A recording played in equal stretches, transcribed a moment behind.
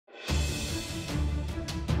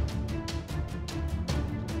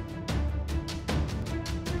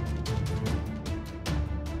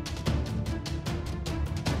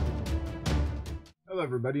Hello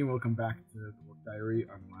everybody and welcome back to the work diary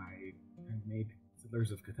on my handmade Settlers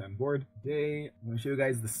of Catan board. Today I'm going to show you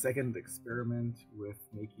guys the second experiment with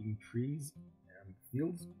making trees and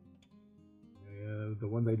fields. The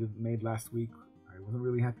ones I made last week I wasn't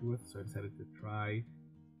really happy with, so I decided to try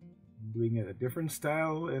doing it a different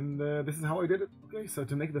style, and this is how I did it. Okay, so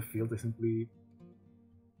to make the field I simply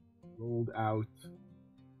rolled out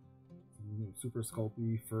some super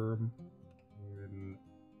Sculpy firm and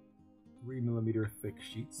 3mm thick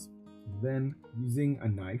sheets. Then, using a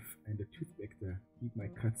knife and a toothpick to keep my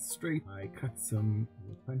cuts straight, I cut some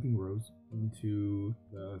planting rows into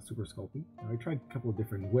the Super Sculpy. I tried a couple of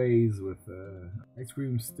different ways with an ice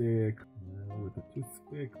cream stick, with a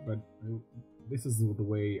toothpick, but this is the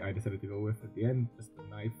way I decided to go with at the end, just a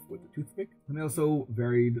knife with a toothpick. And I also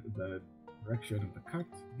varied the direction of the cut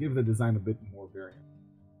to give the design a bit more variant.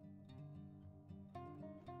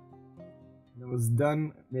 When I was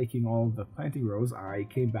done making all of the planting rows, I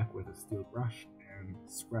came back with a steel brush and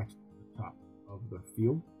scratched the top of the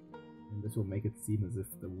field, and this will make it seem as if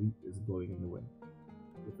the wheat is blowing in the wind.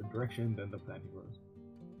 Different direction than the planting rows.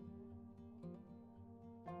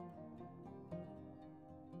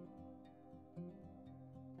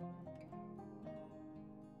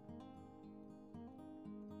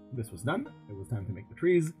 This was done. It was time to make the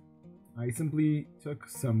trees. I simply took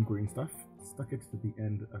some green stuff, stuck it to the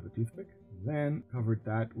end of a toothpick, then covered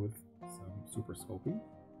that with some Super Sculpy.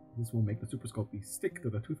 This will make the Super Sculpy stick to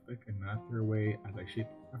the toothpick and not tear away as I shape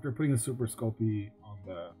it. After putting the Super Sculpy on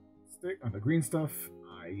the stick, on the green stuff,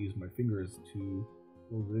 I used my fingers to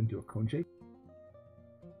fold it into a cone shape.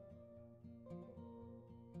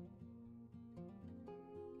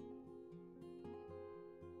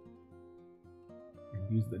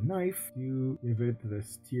 And use the knife to give it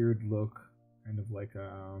this tiered look, kind of like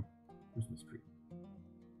a Christmas tree.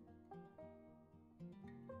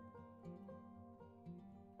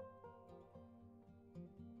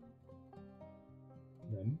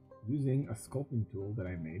 Then, using a sculpting tool that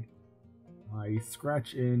I made, I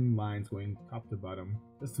scratch in lines going top to bottom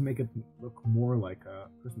just to make it look more like a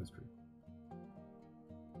Christmas tree.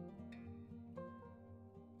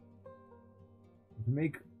 To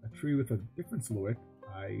make a tree with a different silhouette,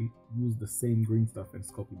 I used the same green stuff and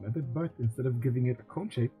Sculpy method, but instead of giving it a cone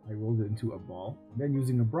shape, I rolled it into a ball. And then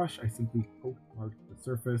using a brush, I simply marked the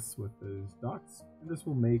surface with those dots, and this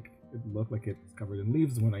will make it look like it's covered in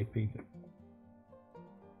leaves when I paint it.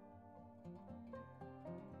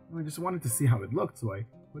 I just wanted to see how it looked, so I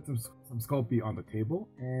put some Sculpy on the table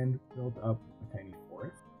and built up a tiny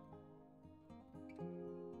forest.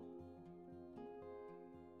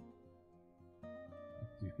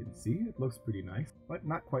 As you can see, it looks pretty nice, but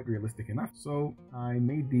not quite realistic enough, so I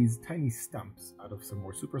made these tiny stumps out of some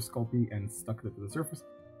more Super Sculpy and stuck them to the surface.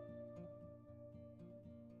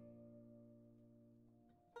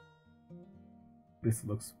 This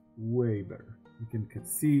looks way better. You can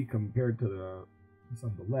see, compared to the piece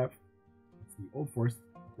on the left, it's the old forest.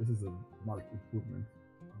 This is a marked improvement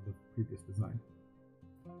on the previous design.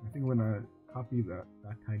 I think I'm going to copy that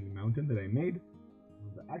tiny mountain that I made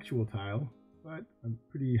with the actual tile, but I'm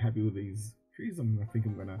pretty happy with these trees. I think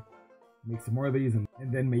I'm going to make some more of these and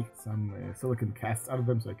then make some silicone casts out of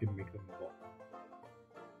them so I can make them evolve.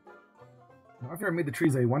 Now, after I made the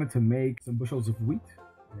trees, I wanted to make some bushels of wheat,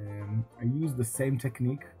 and I used the same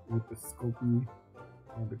technique with the Sculpy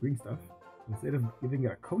and the green stuff. Instead of giving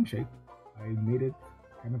it a cone shape, I made it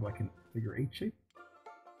kind of like a figure 8 shape,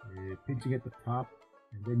 pinching at the top,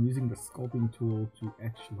 and then using the sculpting tool to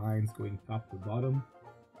etch lines going top to bottom,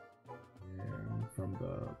 and from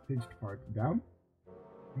the pinched part down,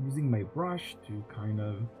 and using my brush to kind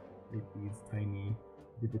of make these tiny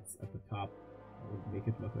divots at the top that would make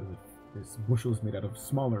it look as if there's bushels made out of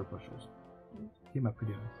smaller bushels. It came out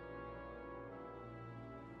pretty nice.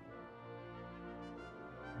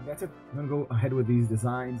 And that's it. I'm gonna go ahead with these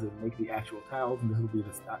designs and make the actual tiles, and that will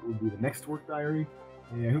be the next work diary.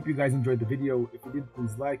 And I hope you guys enjoyed the video. If you did,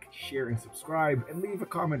 please like, share, and subscribe, and leave a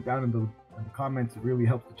comment down in the comments. It really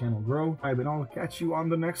helps the channel grow. Then I'll catch you on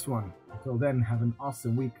the next one. Until then, have an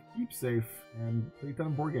awesome week. Keep safe and play a ton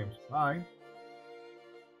of board games. Bye.